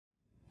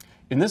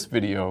In this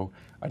video,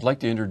 I'd like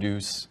to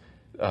introduce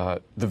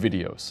the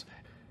videos.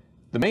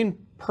 The main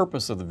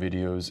purpose of the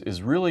videos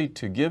is really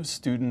to give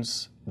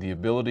students the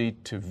ability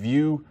to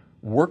view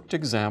worked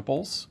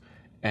examples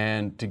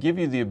and to give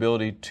you the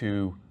ability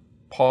to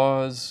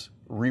pause,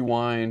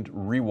 rewind,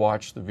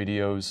 rewatch the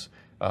videos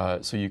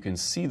so you can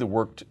see the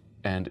worked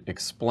and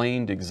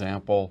explained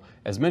example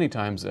as many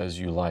times as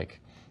you like.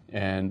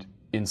 And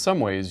in some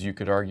ways, you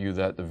could argue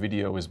that the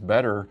video is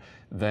better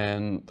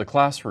than the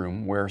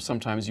classroom, where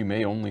sometimes you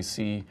may only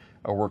see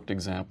a worked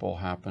example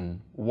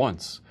happen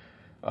once.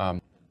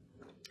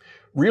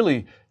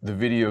 Really, the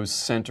videos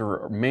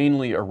center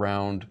mainly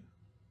around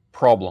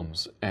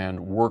problems and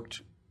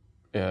worked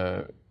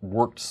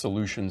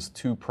solutions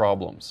to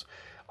problems.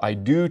 I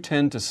do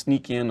tend to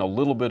sneak in a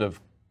little bit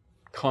of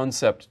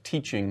concept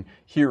teaching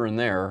here and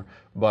there,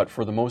 but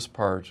for the most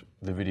part,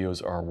 the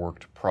videos are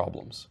worked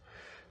problems.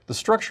 The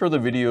structure of the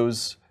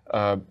videos,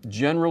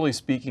 generally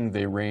speaking,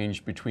 they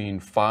range between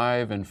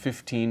 5 and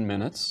 15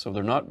 minutes, so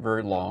they're not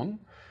very long.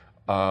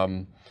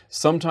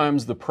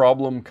 Sometimes the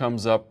problem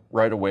comes up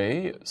right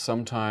away.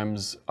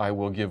 Sometimes I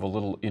will give a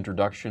little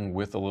introduction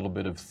with a little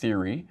bit of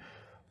theory.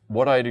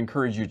 What I'd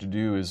encourage you to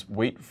do is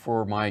wait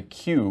for my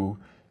cue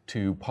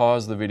to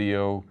pause the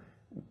video,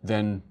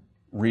 then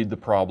read the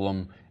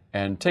problem,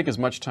 and take as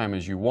much time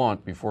as you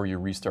want before you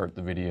restart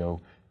the video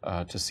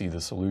to see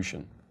the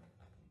solution.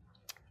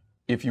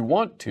 If you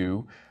want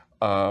to,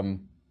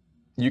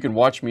 you can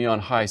watch me on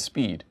high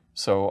speed.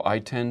 So I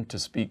tend to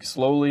speak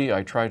slowly.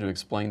 I try to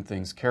explain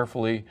things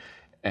carefully.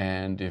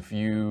 And if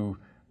you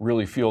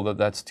really feel that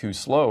that's too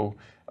slow,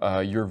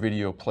 your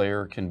video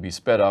player can be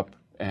sped up.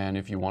 And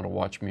if you want to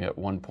watch me at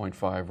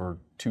 1.5 or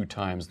 2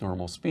 times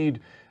normal speed,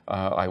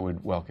 I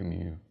would welcome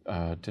you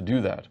to do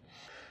that.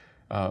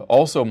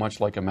 Also, much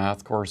like a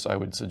math course, I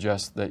would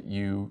suggest that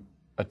you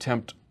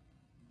attempt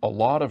a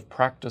lot of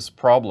practice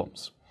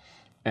problems.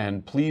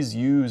 And please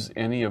use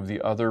any of the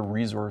other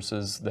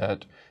resources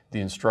that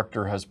the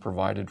instructor has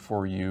provided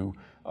for you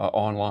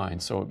online.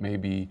 So it may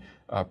be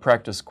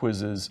practice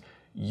quizzes,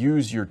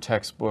 use your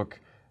textbook,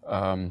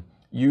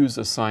 use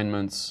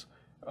assignments.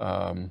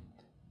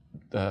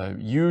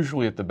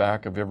 Usually at the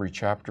back of every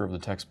chapter of the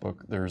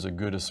textbook, there's a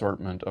good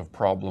assortment of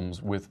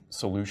problems with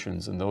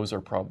solutions, and those are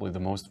probably the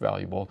most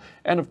valuable.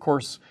 And of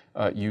course,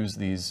 use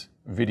these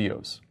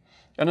videos.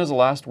 And as a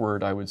last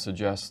word, I would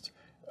suggest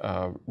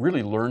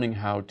really learning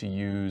how to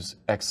use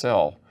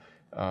Excel.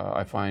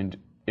 I find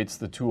it's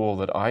the tool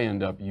that I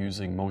end up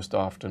using most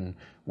often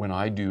when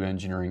I do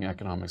engineering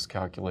economics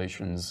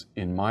calculations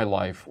in my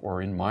life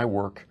or in my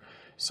work.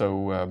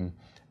 So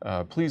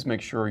please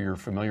make sure you're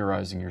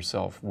familiarizing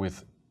yourself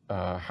with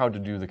how to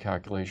do the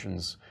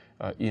calculations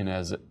in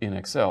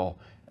Excel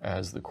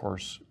as the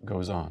course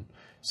goes on.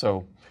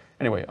 So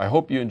anyway, I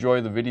hope you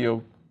enjoy the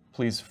video.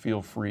 Please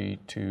feel free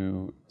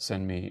to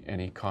send me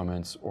any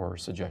comments or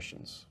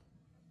suggestions.